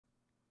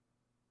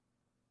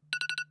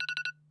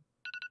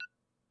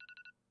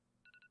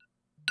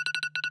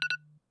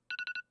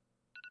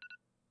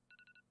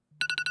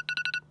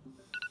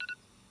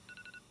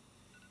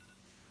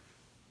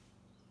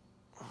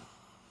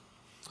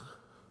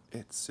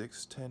It's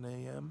 6:10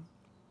 a.m.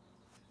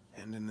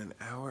 and in an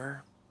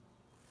hour,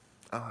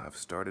 I'll have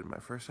started my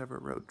first ever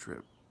road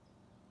trip.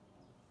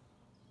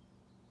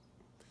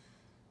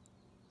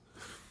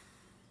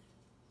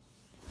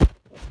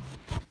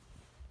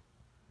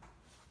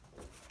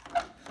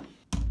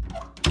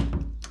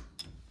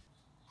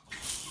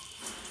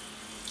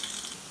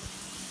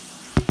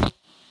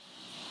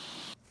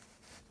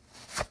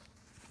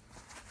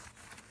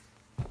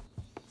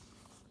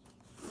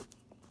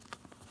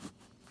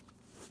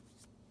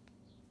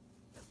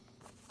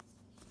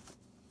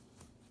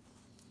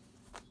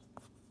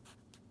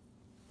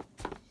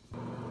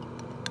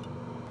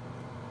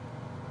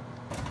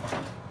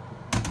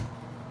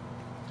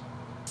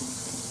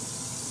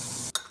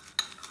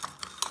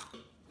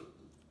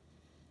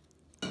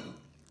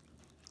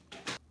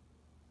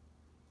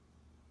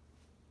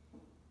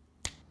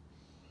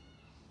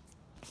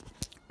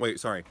 Wait,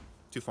 sorry.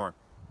 Too far.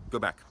 Go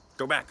back.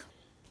 Go back!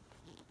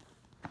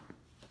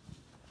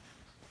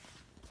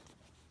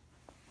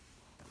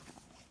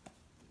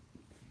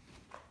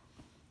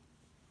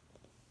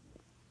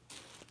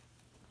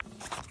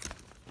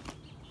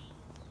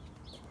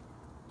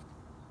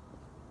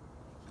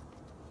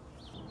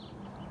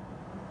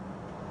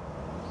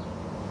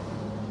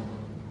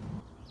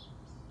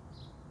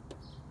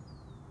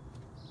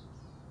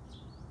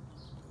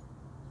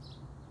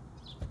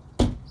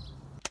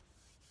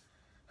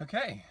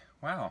 Okay,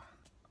 wow,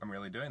 I'm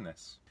really doing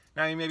this.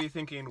 Now you may be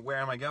thinking, where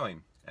am I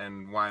going?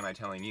 And why am I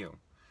telling you?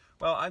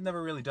 Well, I've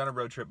never really done a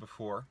road trip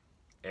before,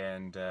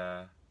 and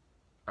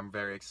I'm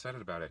very excited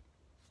about it,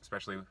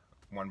 especially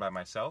one by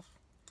myself.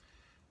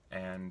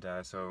 And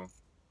so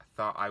I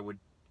thought I would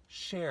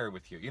share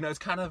with you. You know, it's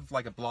kind of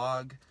like a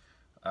blog,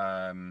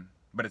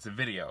 but it's a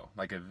video,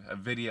 like a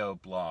video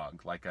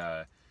blog, like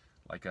a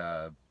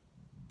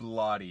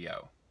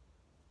blodio.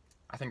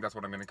 I think that's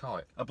what I'm gonna call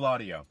it, a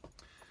blodio.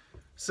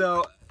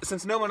 So,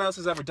 since no one else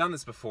has ever done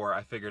this before,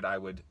 I figured I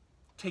would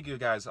take you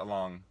guys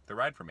along the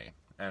ride for me.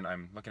 And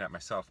I'm looking at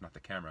myself, not the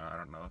camera. I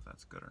don't know if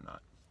that's good or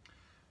not.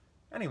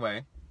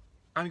 Anyway,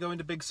 I'm going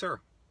to Big Sur.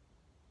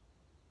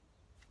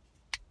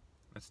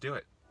 Let's do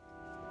it.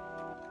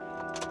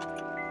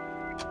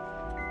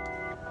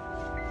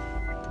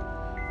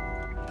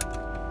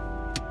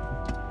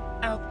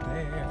 Out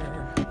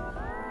there.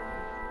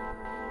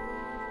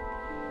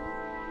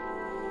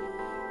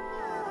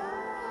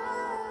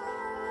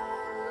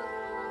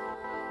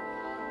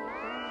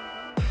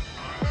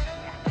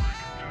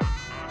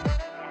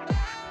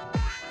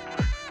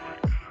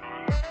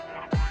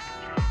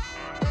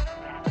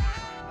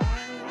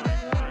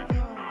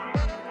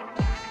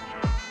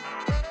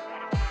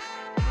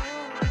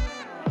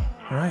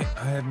 Alright,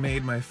 I have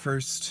made my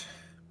first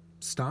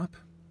stop.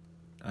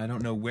 I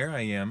don't know where I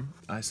am.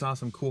 I saw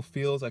some cool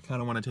fields. I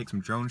kind of want to take some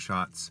drone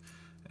shots.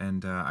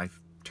 And I've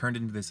turned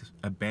into this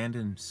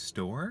abandoned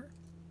store?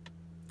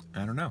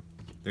 I don't know.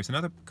 There's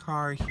another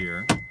car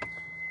here.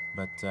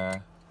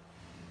 But,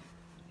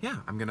 yeah,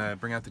 I'm gonna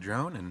bring out the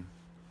drone and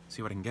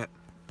see what I can get.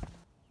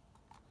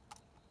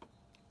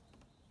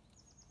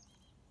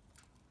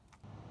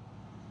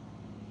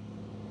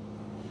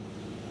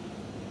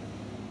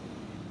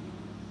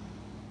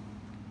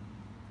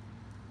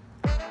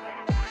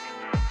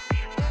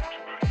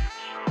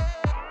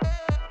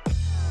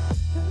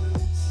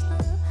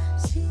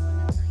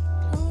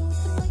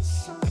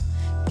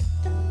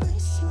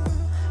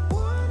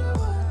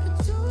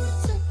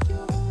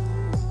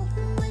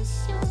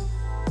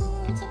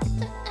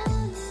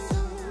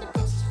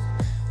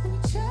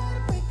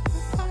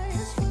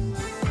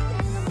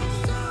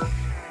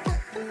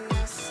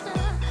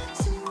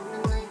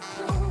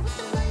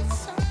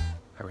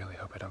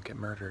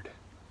 Murdered.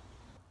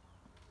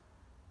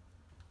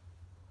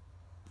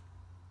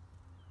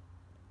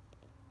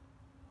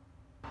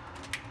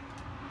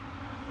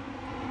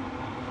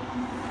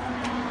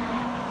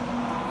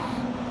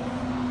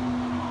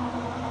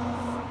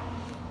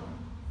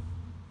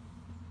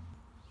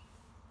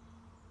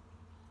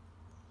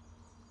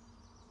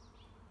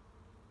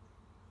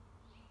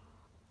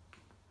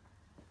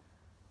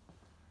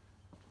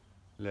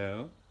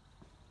 Hello?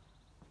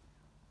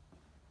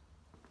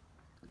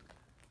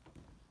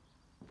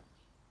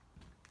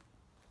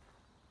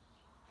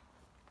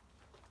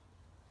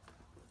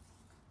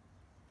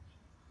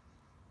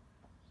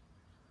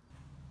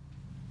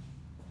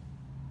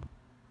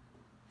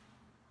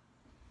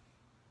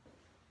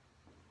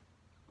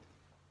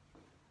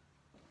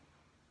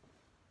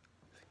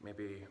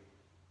 Maybe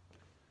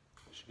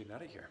I should get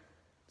out of here.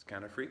 It's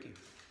kind of freaky.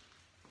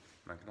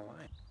 I'm not gonna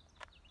lie.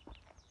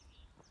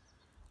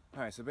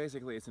 Alright, so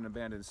basically it's an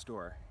abandoned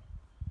store.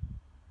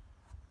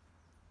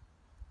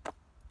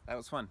 That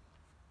was fun.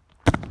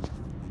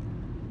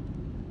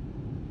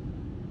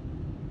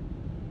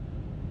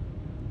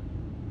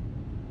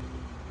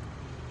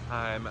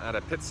 I'm at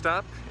a pit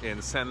stop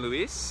in San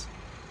Luis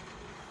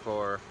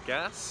for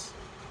gas.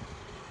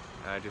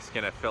 I'm just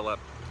gonna fill up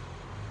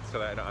so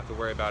that I don't have to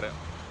worry about it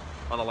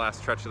on the last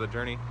stretch of the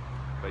journey.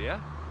 But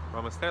yeah, we're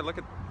almost there. Look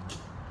at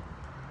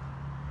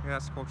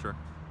that sculpture.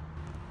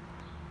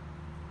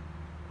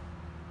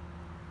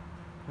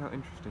 How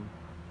interesting.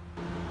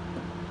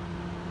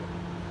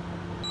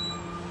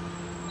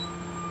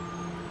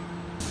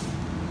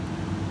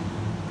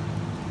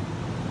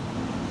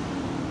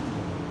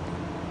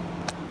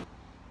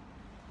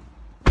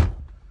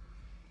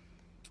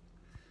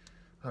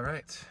 All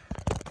right.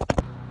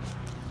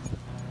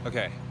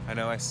 Okay, I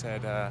know I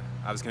said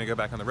I was gonna go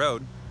back on the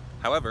road.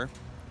 However,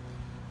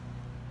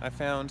 I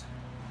found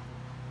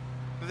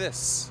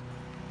this.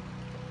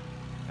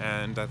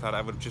 And I thought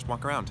I would just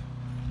walk around.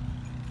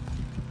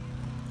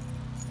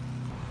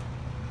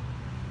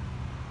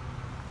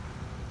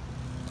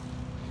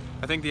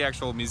 I think the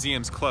actual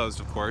museum's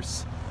closed, of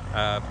course,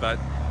 but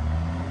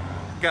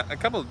got a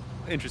couple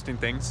interesting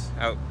things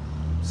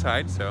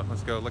outside, so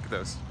let's go look at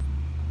those.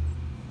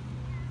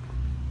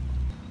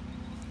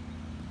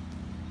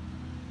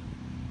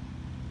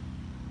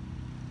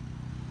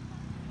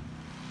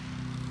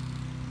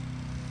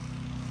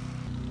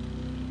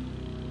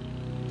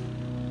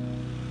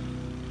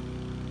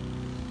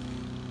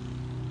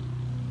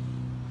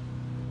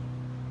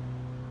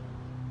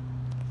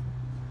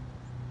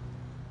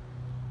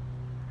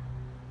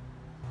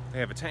 They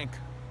have a tank.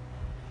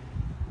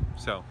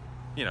 So,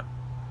 you know.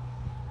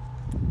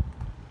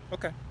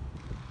 Okay. I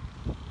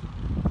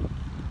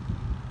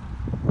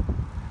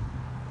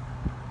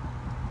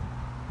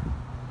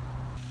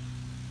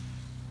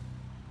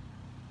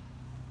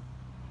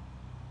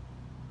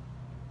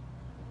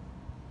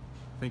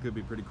think it would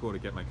be pretty cool to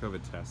get my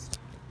COVID test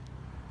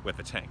with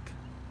a tank,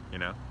 you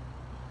know?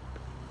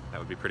 That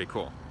would be pretty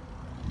cool.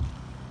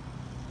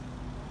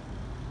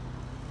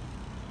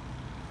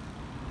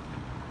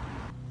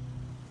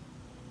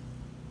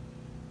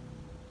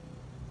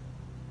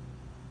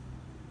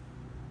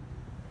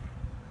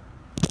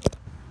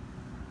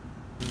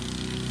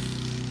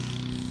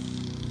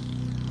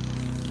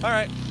 All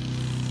right,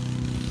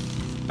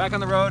 back on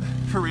the road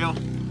for real.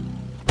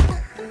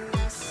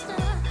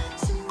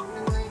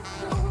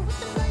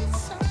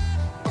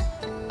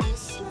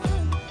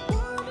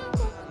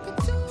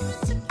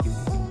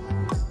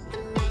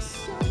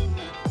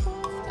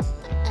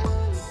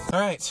 All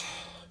right,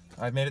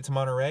 I've made it to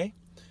Monterey.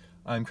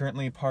 I'm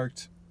currently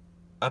parked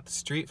up the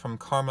street from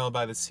Carmel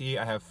by the Sea.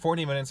 I have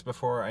 40 minutes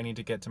before I need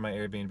to get to my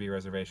Airbnb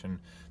reservation,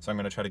 so I'm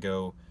gonna try to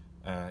go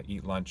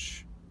eat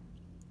lunch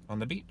on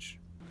the beach.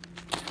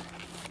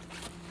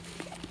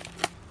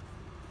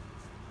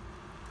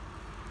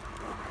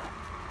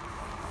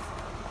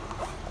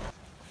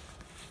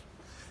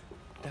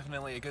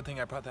 Definitely a good thing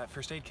I brought that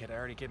first aid kit. I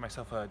already gave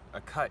myself a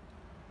cut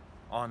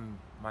on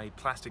my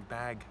plastic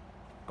bag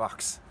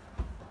box.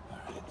 All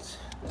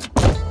right.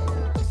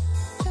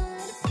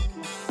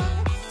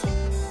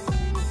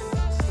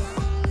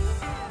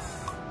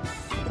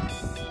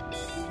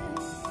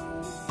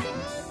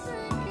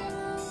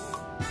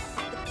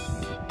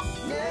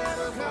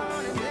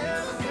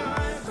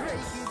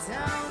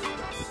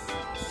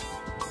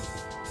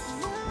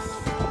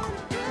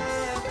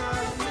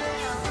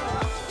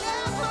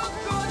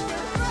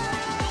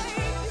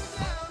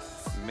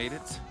 Made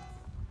it to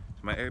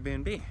my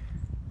Airbnb,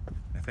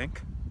 I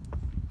think.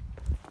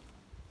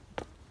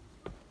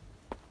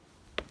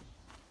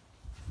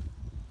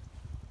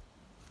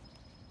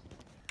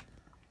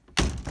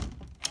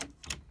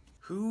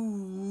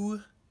 Who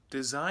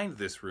designed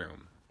this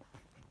room?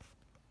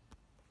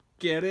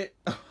 Get it?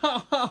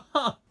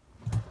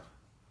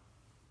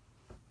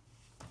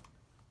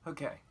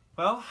 Okay,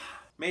 well,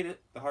 made it.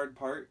 The hard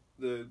part,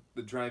 the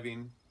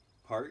driving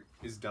part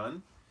is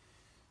done.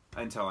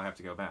 Until I have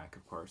to go back,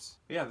 of course.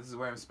 But yeah, this is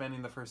where I'm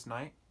spending the first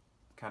night.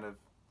 Kind of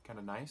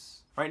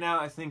nice. Right now,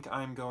 I think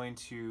I'm going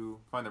to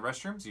find the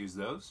restrooms, use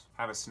those,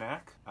 have a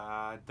snack.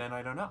 Then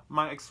I don't know.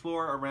 Might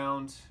explore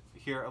around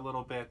here a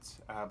little bit,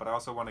 but I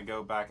also want to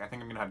go back. I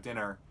think I'm gonna have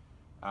dinner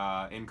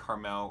in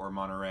Carmel or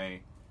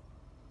Monterey.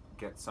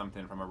 Get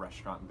something from a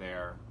restaurant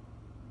there,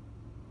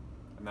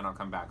 and then I'll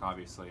come back,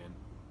 obviously, and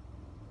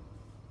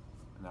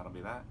that'll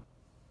be that.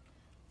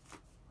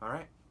 All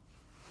right.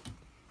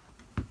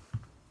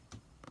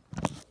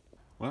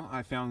 Well,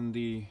 I found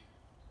the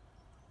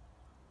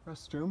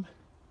restroom,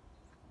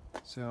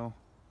 so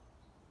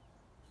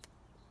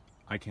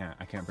I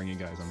can't bring you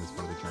guys on this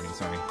part of the journey,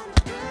 sorry.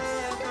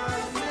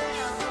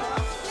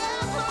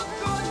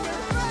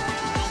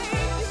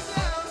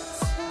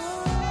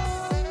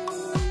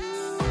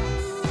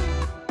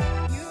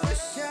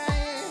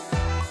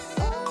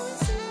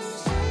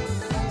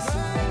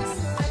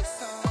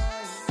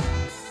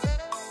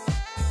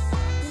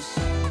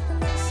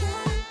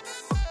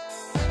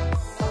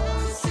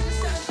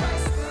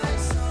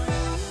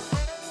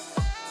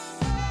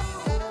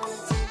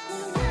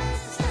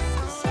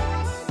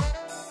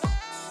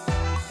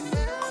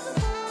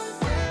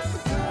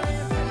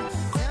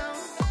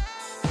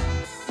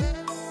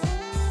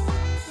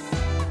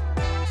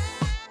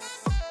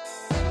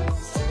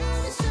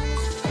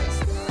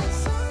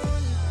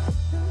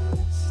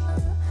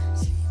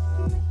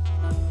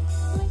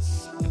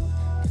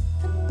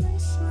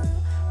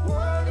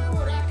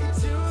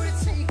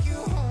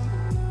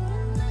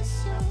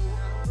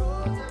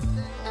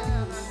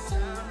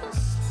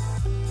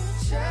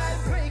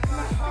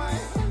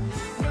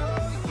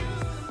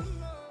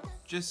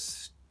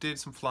 just did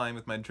some flying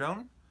with my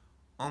drone.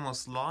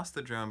 Almost lost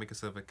the drone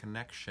because of a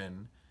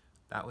connection.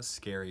 That was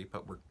scary,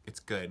 but it's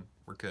good.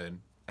 We're good.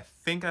 I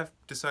think I've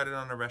decided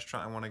on a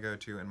restaurant I want to go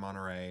to in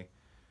Monterey.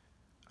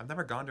 I've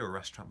never gone to a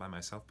restaurant by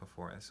myself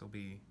before. This will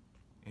be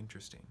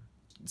interesting.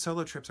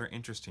 Solo trips are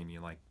interesting.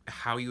 You like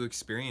how you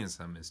experience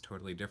them is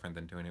totally different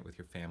than doing it with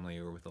your family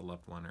or with a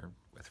loved one or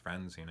with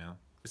friends, you know.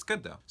 It's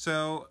good though.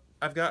 So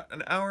I've got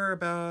an hour,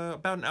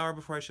 about an hour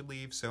before I should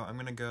leave, so I'm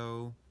gonna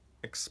go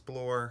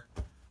explore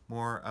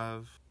more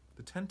of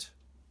the tent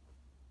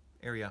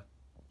area.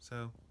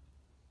 So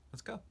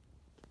let's go.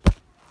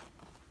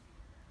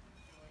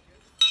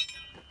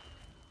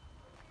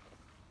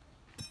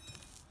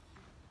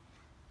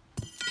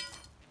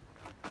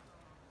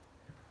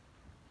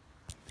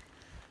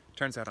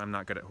 Turns out I'm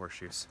not good at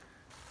horseshoes.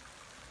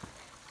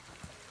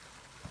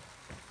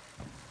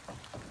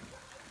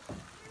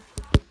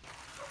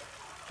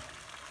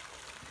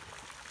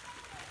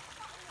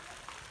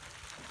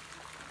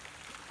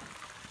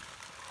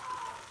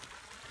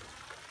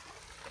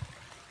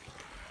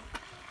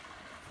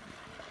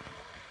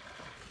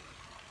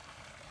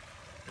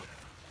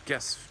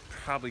 Guess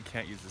probably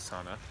can't use the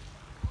sauna.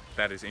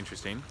 That is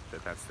interesting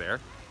that that's there.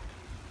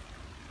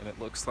 And it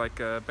looks like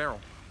a barrel.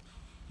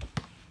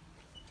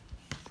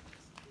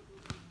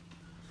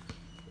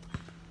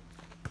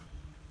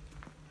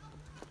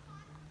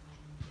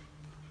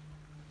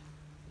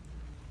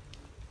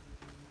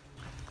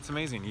 It's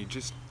amazing. You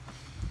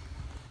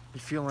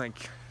feel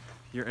like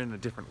you're in a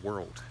different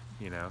world,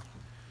 you know?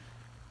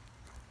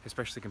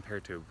 Especially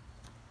compared to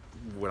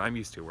what I'm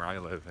used to, where I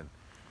live, and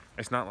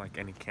it's not like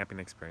any camping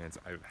experience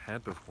I've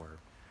had before.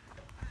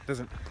 It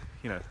doesn't,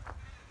 you know,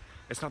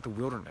 it's not the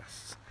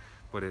wilderness,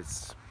 but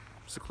it's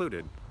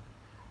secluded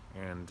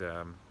and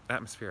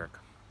atmospheric.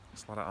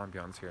 There's a lot of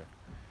ambiance here,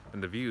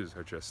 and the views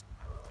are just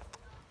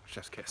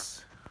chef's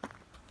kiss.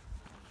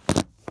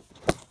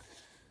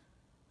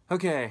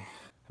 Okay.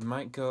 I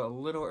might go a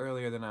little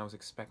earlier than I was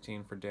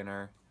expecting for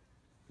dinner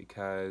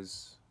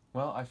because,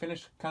 well, I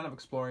finished kind of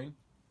exploring,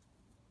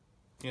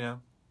 you know.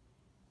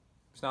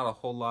 It's not a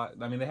whole lot.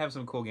 I mean, they have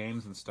some cool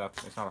games and stuff.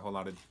 There's not a whole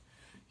lot you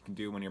can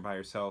do when you're by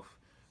yourself.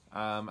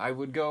 I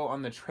would go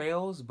on the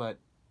trails, but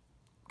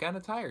kind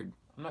of tired.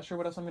 I'm not sure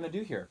what else I'm going to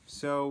do here.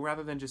 So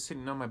rather than just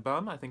sitting on my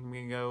bum, I think I'm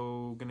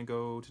gonna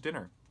go to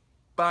dinner.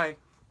 Bye.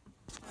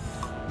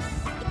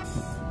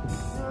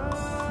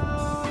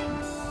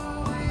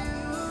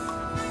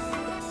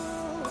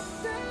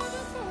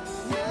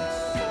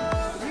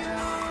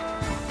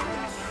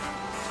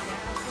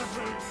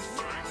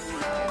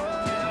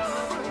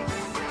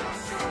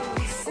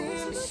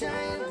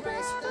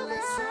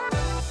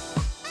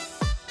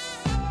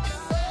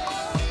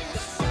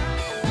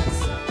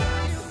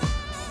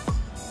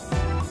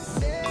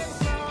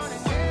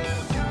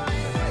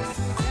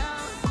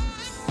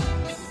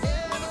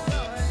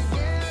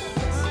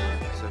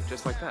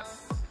 Like that.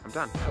 I'm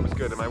done. That was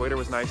good. And my waiter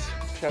was nice.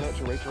 Shout out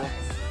to Rachel.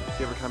 If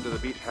you ever come to the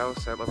beach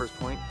house at Lover's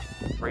Point,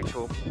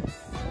 Rachel,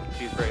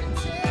 she's great.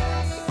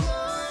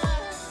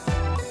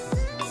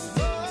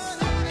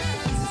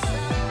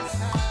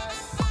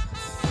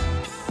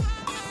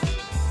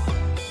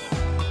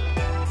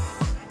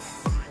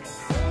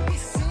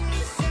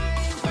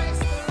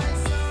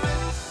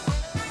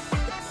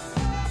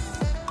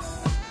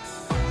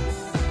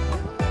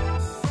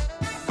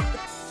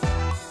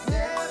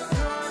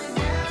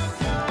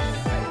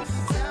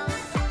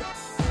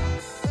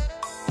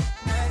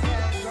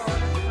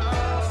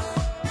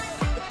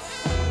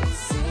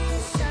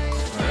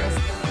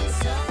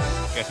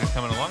 He's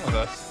coming along with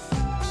us.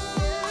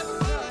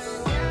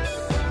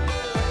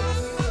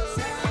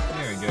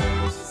 There he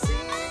goes.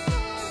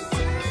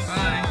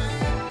 Bye.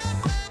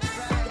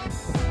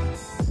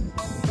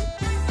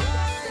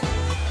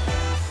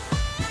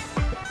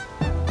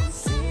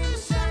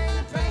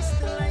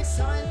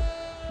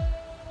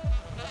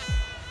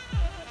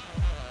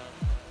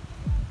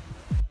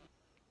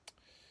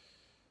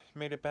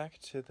 Made it back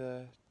to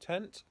the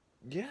tent.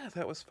 Yeah,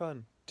 that was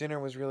fun. Dinner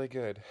was really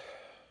good.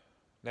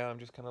 Now I'm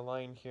just kind of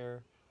lying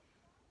here.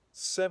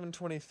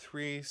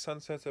 7:23,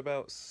 sunset's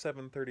about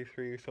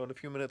 7:33, so in a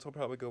few minutes I'll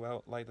probably go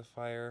out, light the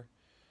fire,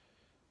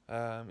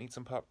 eat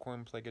some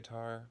popcorn, play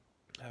guitar,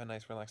 have a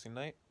nice relaxing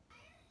night.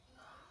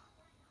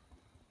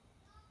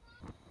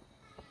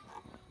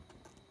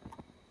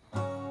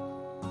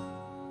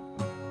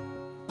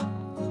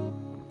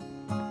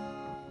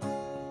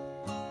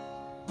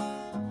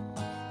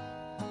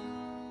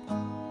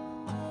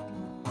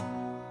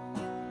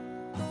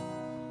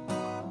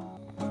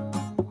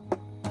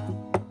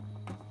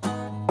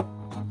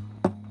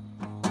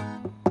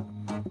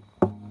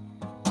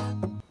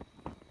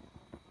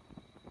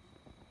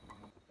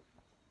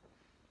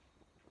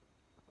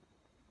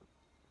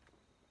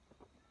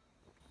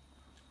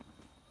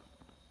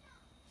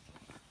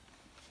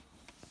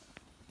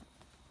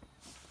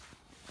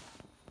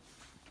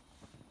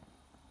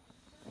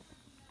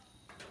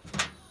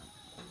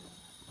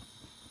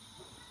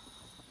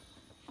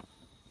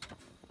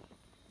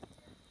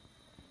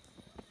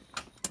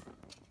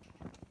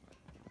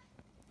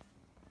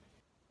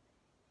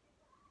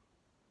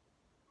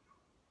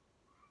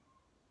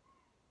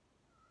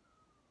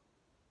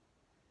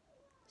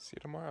 See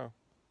you tomorrow.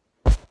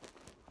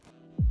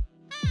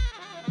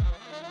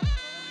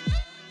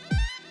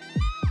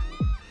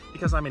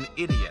 Because I'm an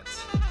idiot.